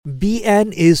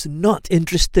BN is not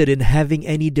interested in having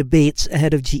any debates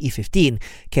ahead of GE15.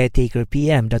 Caretaker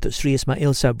PM Datuk Sri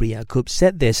Ismail Sabri Yaakob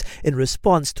said this in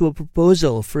response to a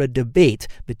proposal for a debate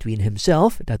between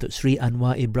himself, Datuk Sri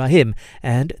Anwar Ibrahim,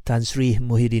 and Tan Sri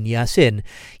Muhyiddin Yassin.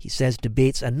 He says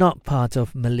debates are not part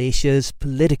of Malaysia's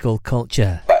political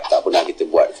culture. Tak pernah kita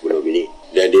buat sebelum ini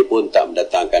dan dia pun tak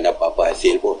mendatangkan apa-apa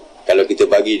hasil pun. Kalau kita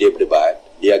bagi dia berdebat,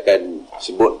 dia akan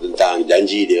sebut tentang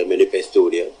janji dia, manifesto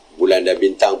dia. Bulan dan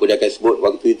bintang pun dia akan sebut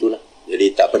waktu itulah.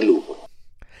 Jadi tak perlu pun.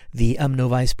 The UMNO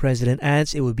Vice President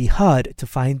adds it would be hard to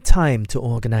find time to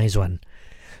organise one.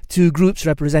 Two groups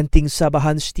representing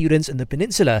Sabahan students in the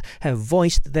peninsula have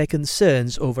voiced their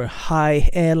concerns over high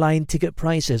airline ticket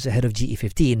prices ahead of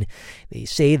GE15. They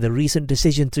say the recent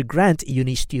decision to grant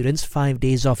uni students 5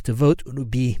 days off to vote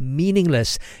would be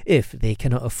meaningless if they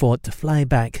cannot afford to fly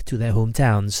back to their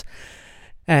hometowns.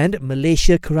 And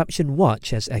Malaysia Corruption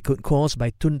Watch has echoed calls by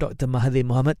Tun Dr. Mahathir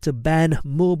Mohamad to ban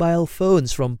mobile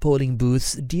phones from polling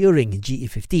booths during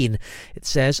GE15. It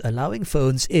says allowing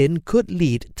phones in could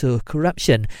lead to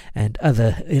corruption and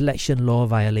other election law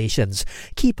violations.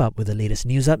 Keep up with the latest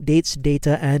news updates,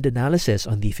 data and analysis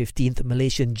on the 15th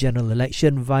Malaysian General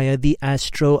Election via the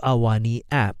Astro Awani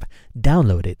app.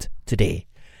 Download it today.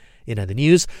 In other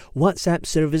news, WhatsApp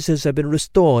services have been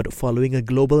restored following a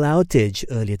global outage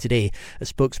earlier today. A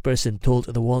spokesperson told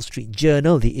the Wall Street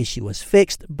Journal the issue was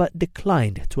fixed but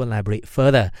declined to elaborate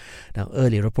further. Now,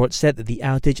 earlier reports said that the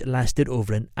outage lasted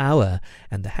over an hour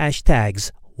and the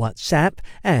hashtags WhatsApp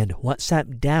and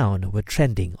WhatsApp down were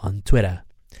trending on Twitter.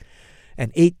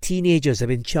 And 8 teenagers have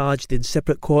been charged in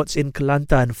separate courts in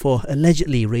Kelantan for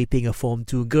allegedly raping a Form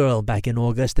 2 girl back in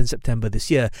August and September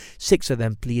this year. 6 of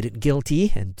them pleaded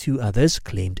guilty and 2 others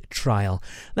claimed trial.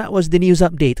 That was the news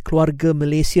update. Keluarga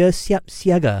Malaysia siap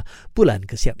siaga. Bulan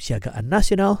Kesiapsiagaan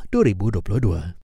Nasional 2022.